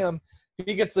down on him.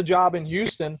 He gets the job in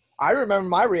Houston. I remember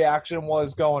my reaction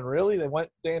was going, really? They went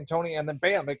D'Antoni and then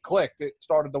bam, it clicked. It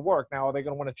started to work. Now, are they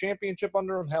going to win a championship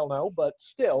under him? Hell no. But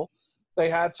still, they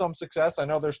had some success. I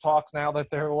know there's talks now that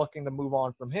they're looking to move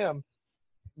on from him.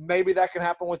 Maybe that can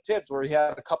happen with Tibbs where he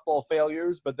had a couple of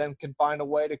failures but then can find a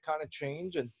way to kind of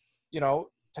change and,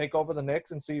 take over the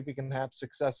Knicks and see if he can have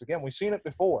success again. We've seen it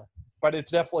before, but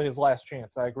it's definitely his last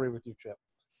chance. I agree with you, Chip.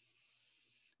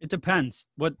 It depends.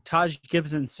 What Taj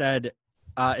Gibson said,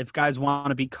 if guys want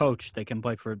to be coached, they can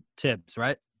play for Tibbs,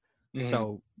 right? Mm-hmm.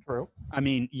 So, true. I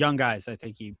mean, young guys, I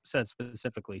think he said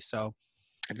specifically. So,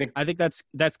 I think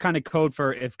that's kind of code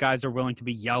for if guys are willing to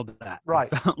be yelled at.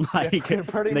 Right. Like, yeah,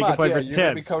 pretty they much. can play for you're Tibbs.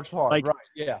 Gonna be coached hard. Like, right.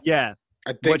 Yeah. Yeah.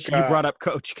 I think, what you brought up,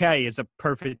 Coach K, is a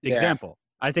perfect example.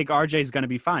 I think RJ is going to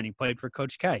be fine. He played for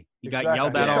Coach K. He got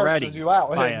yelled at already. You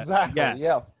out. Exactly.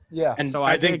 Yeah. And so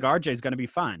I think RJ is going to be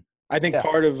fine. I think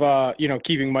part of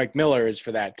keeping Mike Miller is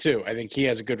for that too. I think he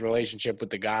has a good relationship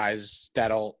with the guys.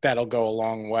 That'll go a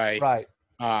long way. Right.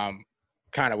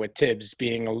 Kind of with Tibbs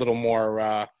being a little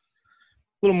more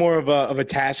little more of a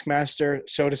taskmaster,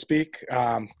 so to speak,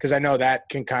 because I know that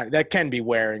can be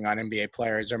wearing on NBA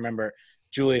players. I remember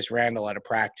Julius Randle at a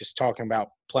practice talking about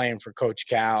playing for Coach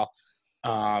Cal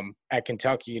at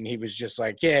Kentucky, and he was just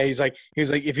like, yeah, he's like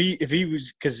if he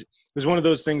was, because it was one of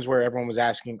those things where everyone was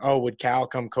asking, oh, would Cal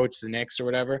come coach the Knicks or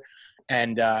whatever?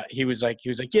 And he was like,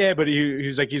 yeah, but he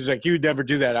was like, he would never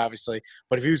do that, obviously.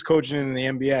 But if he was coaching in the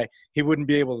NBA, he wouldn't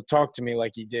be able to talk to me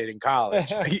like he did in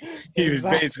college. He was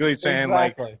basically saying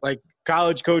like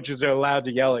college coaches are allowed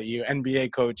to yell at you.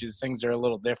 NBA coaches, things are a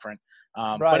little different.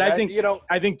 Right. But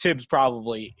I think Tibbs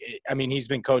probably, I mean, he's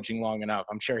been coaching long enough.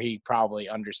 I'm sure he probably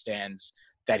understands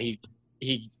that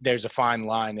there's a fine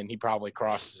line, and he probably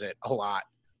crosses it a lot.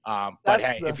 But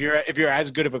hey, if you're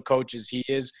as good of a coach as he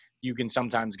is, you can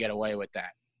sometimes get away with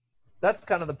that. That's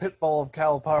kind of the pitfall of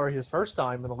Calipari his first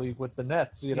time in the league with the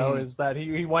Nets, is that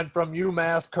he went from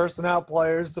UMass cursing out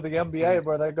players to the NBA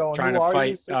where they're going, trying to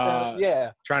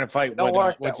fight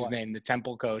what's his name, the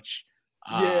Temple coach.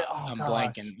 I'm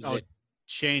blanking.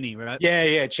 Chaney, right?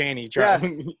 Yeah, Chaney. Yes.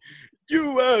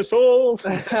 You asshole.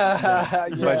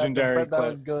 Legendary. That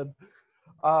was good.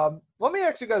 Let me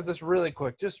ask you guys this really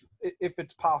quick, just if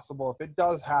it's possible, if it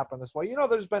does happen this way.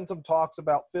 There's been some talks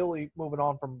about Philly moving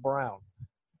on from Brown.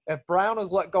 If Brown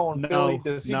is let go in Philly,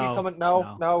 does he become a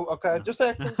no? Okay, just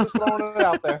throwing it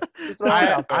out there.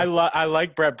 I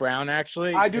like Brett Brown,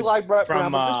 actually. I do like Brett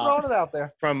Brown, but just throwing it out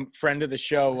there. From friend of the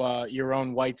show,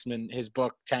 Yaron Weitzman, his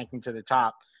book Tanking to the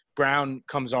Top. Brown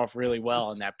comes off really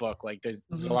well in that book. Like there's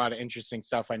a lot of interesting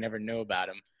stuff I never knew about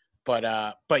him. But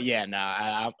yeah,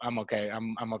 I'm okay.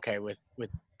 I'm okay with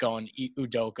going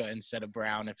Udoka instead of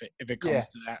Brown if it comes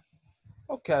to that.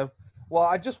 Okay. Well,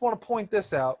 I just want to point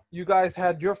this out. You guys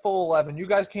had your full 11. You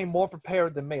guys came more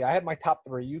prepared than me. I had my top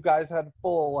 3. You guys had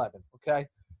full 11. Okay.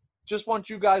 Just want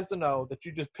you guys to know that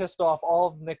you just pissed off all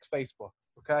of Nick's Facebook.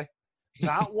 Okay.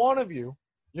 Not one of you.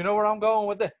 You know where I'm going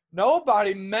with it.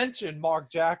 Nobody mentioned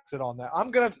Mark Jackson on that.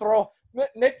 I'm gonna throw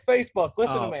Nick Facebook.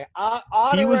 Listen to me.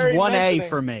 He was 1A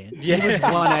for me. Yeah. He was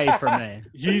 1A for me.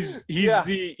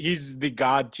 He's the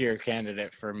god tier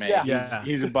candidate for me. Yeah.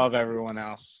 He's above everyone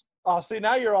else. Oh, see,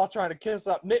 now you're all trying to kiss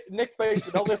up Nick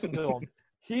Facebook. Don't listen to him.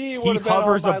 He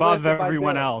hovers above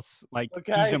everyone else. Like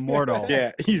he's immortal.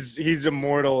 Yeah, he's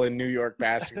immortal in New York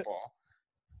basketball.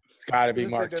 It's got to be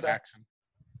Mark Jackson.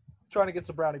 Trying to get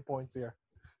some brownie points here.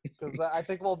 Because I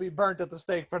think we'll be burnt at the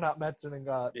stake for not mentioning.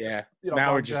 Yeah.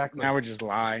 Now we're just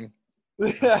lying.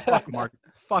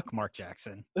 Fuck Mark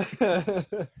Jackson.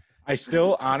 I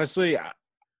still, honestly,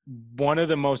 one of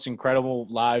the most incredible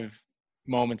live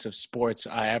moments of sports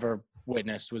I ever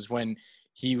witnessed was when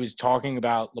he was talking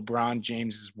about LeBron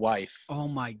James's wife. Oh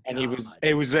my God! And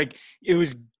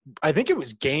I think it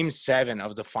was Game 7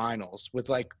 of the finals with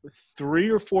like 3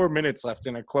 or 4 minutes left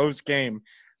in a close game.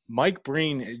 Mike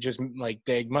Breen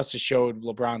they must have showed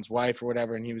LeBron's wife or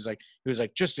whatever, and he was like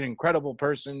just an incredible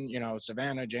person,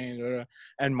 Savannah James,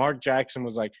 and Mark Jackson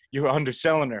was like, you're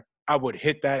underselling her. I would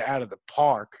hit that out of the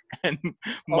park. And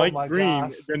Mike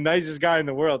Breen, the nicest guy in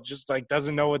the world, just like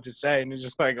doesn't know what to say, and he's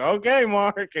just like, okay,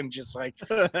 Mark, and just like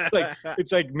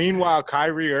it's like meanwhile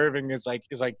Kyrie Irving is like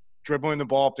dribbling the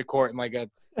ball up the court in like a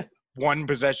 1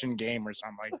 possession game or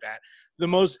something like that. The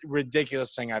most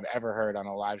ridiculous thing I've ever heard on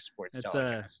a live sports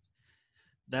telecast.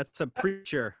 That's a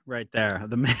preacher right there.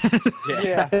 The man.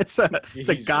 Yeah. it's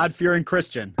a God-fearing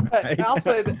Christian. Right? I'll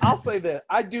say that.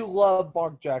 I do love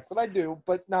Mark Jackson. I do,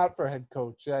 but not for head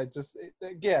coach.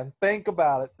 Again, think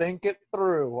about it. Think it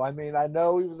through. I mean, I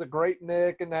know he was a great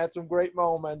Knick and had some great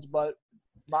moments, but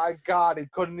my God, he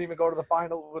couldn't even go to the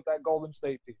finals with that Golden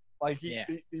State team. Like he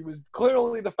was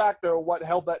clearly the factor of what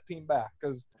held that team back,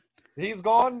 because he's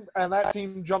gone and that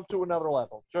team jumped to another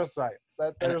level. Just saying.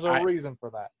 There's a reason for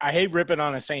that. I hate ripping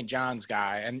on a St. John's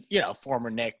guy and, former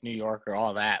Knick, New Yorker,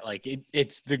 all that. Like it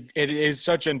is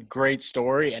such a great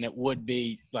story, and it would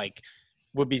be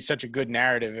such a good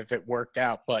narrative if it worked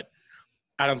out. But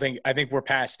I think we're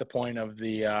past the point of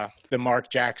the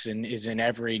Mark Jackson is in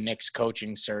every Knicks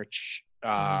coaching search.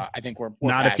 I think we're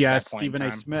not past if you that ask point Stephen in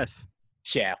A. time. Smith.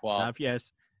 Yeah, well, not if you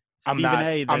ask I'm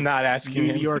not asking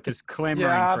New him. York is clamoring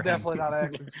I'm for definitely him. not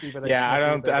asking Stephen A.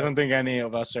 Yeah, Smith I don't think any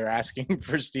of us are asking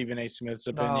for Stephen A. Smith's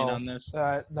opinion on this.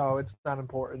 No, it's not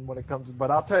important when it comes. But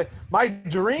I'll tell you, my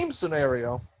dream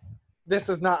scenario.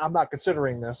 I'm not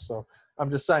considering this, so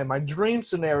I'm just saying my dream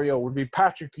scenario would be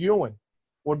Patrick Ewing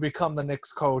would become the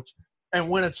Knicks coach and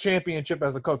win a championship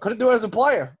as a coach. Couldn't do it as a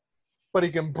player, but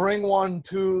he can bring one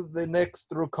to the Knicks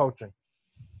through coaching.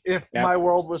 If my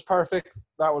world was perfect,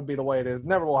 that would be the way it is.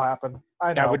 Never will happen. I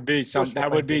know. That would be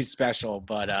That would be special,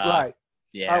 but right.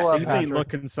 Yeah, I love Things ain't Patrick.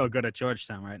 looking so good at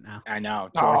Georgetown right now. I know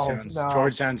No.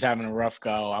 Georgetown's having a rough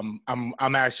go.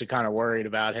 I'm actually kind of worried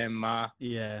about him.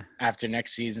 Yeah. After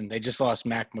next season, they just lost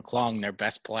Mac McClung, their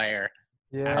best player.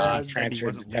 Yeah, He transferred to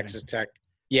wasn't leaving. Texas Tech.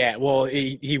 Yeah, well,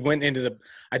 he went into the.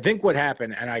 I think what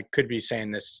happened, and I could be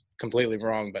saying this completely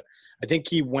wrong, but I think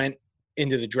he went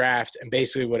into the draft, and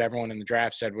basically what everyone in the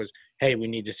draft said was, "Hey, we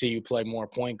need to see you play more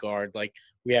point guard. Like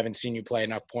we haven't seen you play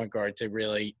enough point guard to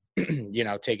really,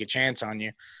 take a chance on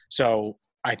you." So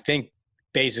I think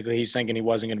basically he's thinking he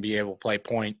wasn't going to be able to play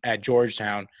point at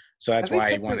Georgetown, so that's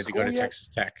why he wanted to go to Texas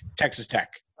Tech. Texas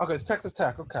Tech. Okay, it's Texas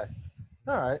Tech. Okay,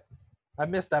 all right. I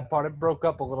missed that part. It broke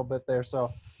up a little bit there,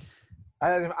 so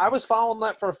I was following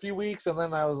that for a few weeks, and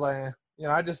then I was like,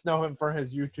 I just know him for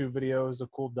his YouTube videos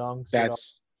of cool dunks.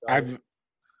 That's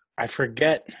I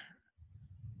forget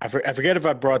if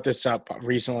I brought this up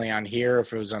recently on here,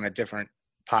 if it was on a different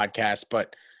podcast,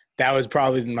 but that was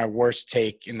probably my worst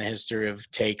take in the history of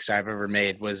takes I've ever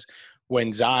made, was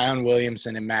when Zion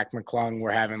Williamson and Mac McClung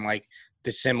were having like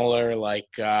the similar like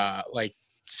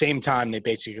same time they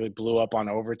basically blew up on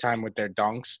overtime with their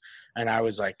dunks, and I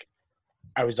was like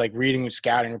reading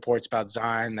scouting reports about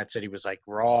Zion that said he was like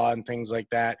raw and things like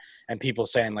that, and people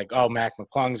saying like, oh, Mac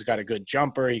McClung's got a good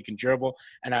jumper, he can dribble,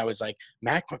 and I was like,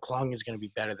 Mac McClung is going to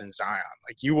be better than Zion.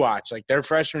 Like you watch, like their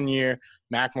freshman year,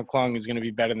 Mac McClung is going to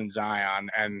be better than Zion,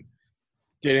 and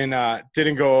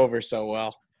didn't go over so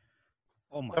well.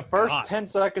 Oh my! The first God. 10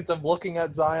 seconds of looking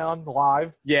at Zion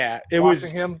live, Yeah, it was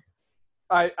him.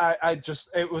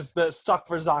 It was the suck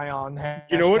for Zion.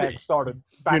 You know what? Started.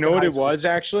 You know what it was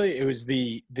actually? It was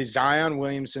the Zion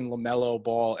Williamson LaMelo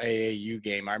Ball AAU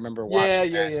game. I remember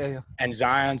watching that. Yeah. And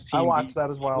Zion's team I watched that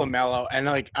as well. LaMelo, and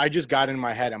like I just got in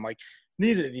my head. I'm like,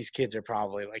 neither of these kids are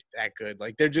probably like that good.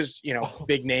 Like they're just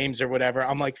big names or whatever.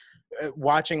 I'm like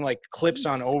watching like clips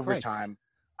on overtime.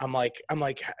 Christ. I'm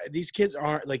like these kids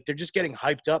aren't like, they're just getting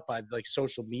hyped up by like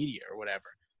social media or whatever.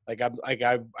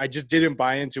 I just didn't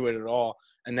buy into it at all.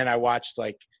 And then I watched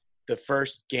like the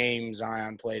first game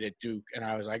Zion played at Duke, and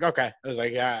I was like, okay. I was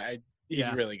like, yeah,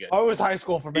 he's really good. Oh, it was high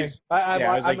school for me.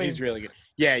 I mean, he's really good.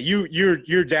 Yeah,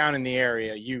 you're down in the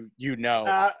area.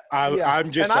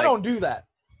 I'm just. And I don't do that.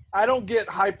 I don't get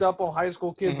hyped up on high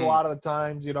school kids a lot of the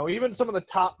times. Even some of the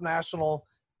top national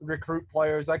recruit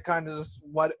players, I kind of just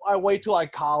I wait till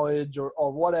college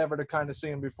or whatever to kind of see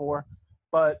them before.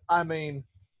 But I mean,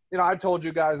 I told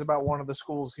you guys about one of the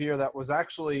schools here that was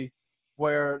actually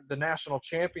where the national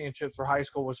championships for high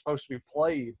school was supposed to be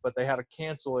played, but they had to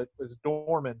cancel it. It was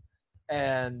Dorman,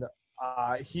 and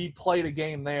he played a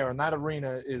game there, and that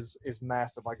arena is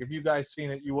massive. Like, if you guys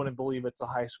seen it, you wouldn't believe it's a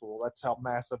high school. That's how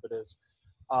massive it is.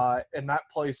 And that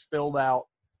place filled out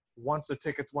once the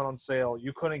tickets went on sale.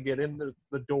 You couldn't get in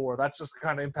the door. That's just the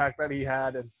kind of impact that he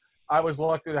had. And I was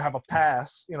lucky to have a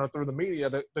pass, through the media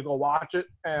to go watch it.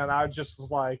 And I just was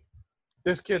like,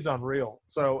 this kid's unreal.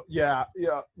 So, yeah.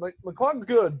 McClung's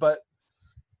good, but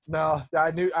no,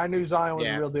 I knew Zion was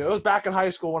a real deal. It was back in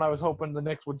high school when I was hoping the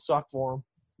Knicks would suck for him.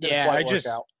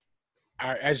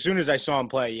 As soon as I saw him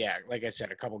play, like I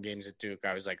said, a couple games at Duke,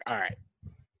 I was like, all right.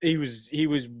 He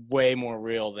was way more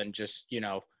real than just,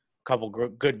 a couple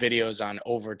good videos on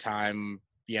overtime,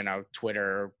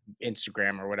 Twitter,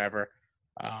 Instagram, or whatever.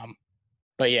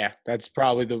 But yeah, that's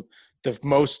probably the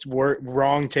most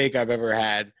wrong take I've ever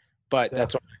had. But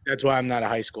that's why I'm not a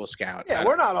high school scout. Yeah,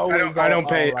 we're not always. I don't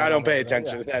pay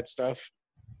attention to that stuff.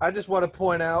 I just want to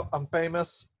point out I'm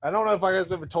famous. I don't know if I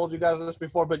guys ever told you guys this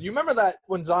before, but you remember that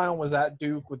when Zion was at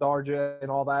Duke with RJ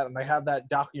and all that, and they had that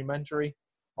documentary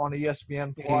on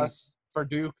ESPN Plus for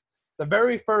Duke. The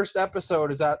very first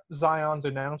episode is at Zion's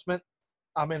announcement.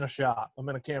 I'm in a shot. I'm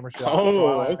in a camera shot.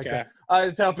 Oh, okay. I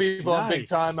tell people I'm big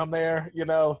time. I'm there.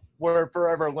 We're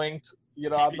forever linked.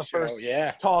 I'm the first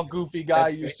tall, goofy guy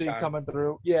you see coming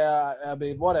through. Yeah, I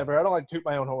mean, whatever. I don't like to toot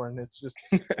my own horn. It's just,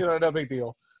 no big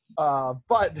deal.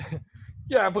 But,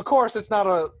 yeah, of course, it's not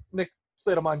a Nick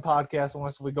State of Mind podcast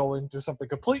unless we go into something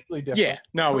completely different. Yeah,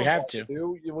 no, we have to.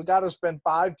 We got to spend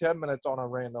 5-10 minutes on a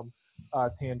random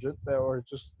tangent, or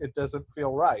it doesn't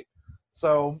feel right.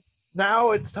 So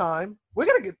now it's time. We're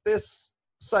going to get this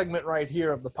segment right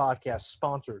here of the podcast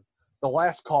sponsored, The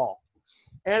Last Call.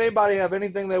 Anybody have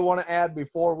anything they want to add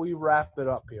before we wrap it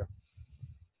up here?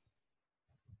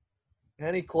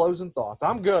 Any closing thoughts?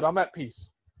 I'm good. I'm at peace.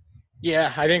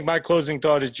 Yeah, I think my closing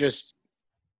thought is just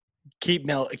keep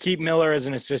Miller as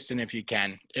an assistant if you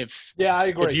can. I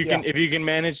agree. If you can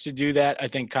manage to do that, I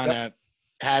think kind of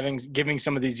giving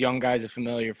some of these young guys a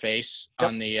familiar face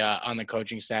on the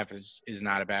coaching staff is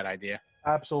not a bad idea.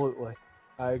 Absolutely.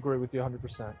 I agree with you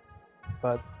 100%.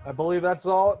 But I believe that's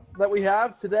all that we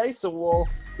have today, so we'll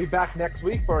Be back next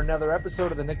week for another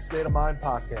episode of the Knicks State of Mind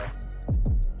podcast.